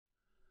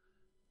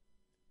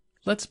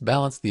Let's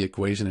balance the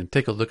equation and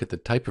take a look at the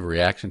type of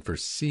reaction for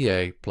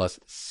Ca plus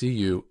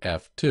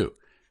CuF2,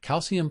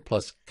 calcium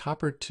plus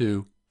copper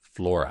 2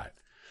 fluoride.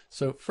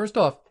 So first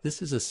off,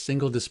 this is a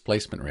single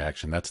displacement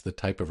reaction. That's the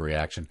type of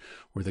reaction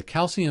where the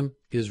calcium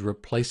is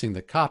replacing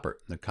the copper.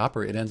 The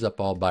copper, it ends up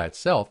all by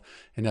itself,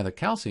 and now the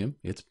calcium,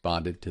 it's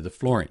bonded to the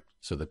fluorine.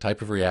 So the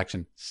type of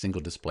reaction,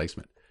 single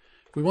displacement.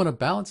 If we want to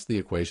balance the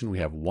equation, we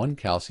have 1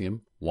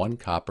 calcium, 1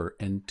 copper,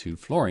 and 2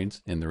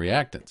 fluorines in the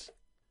reactants.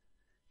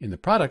 In the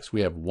products,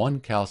 we have 1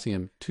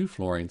 calcium, 2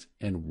 fluorines,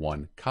 and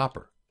 1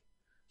 copper.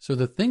 So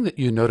the thing that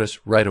you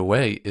notice right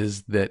away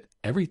is that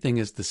everything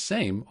is the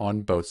same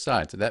on both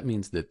sides. So that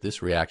means that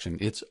this reaction,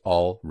 it's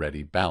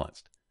already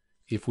balanced.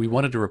 If we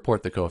wanted to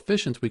report the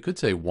coefficients, we could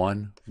say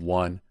 1,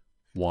 1,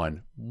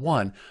 1,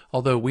 1,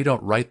 although we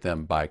don't write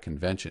them by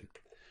convention.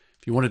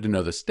 If you wanted to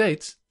know the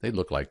states, they'd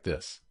look like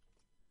this.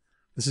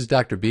 This is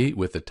Dr. B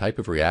with the type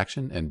of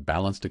reaction and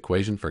balanced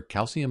equation for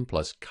calcium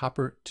plus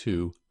copper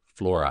 2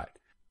 fluoride.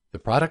 The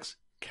products,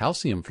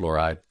 calcium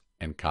fluoride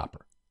and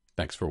copper.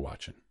 Thanks for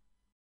watching.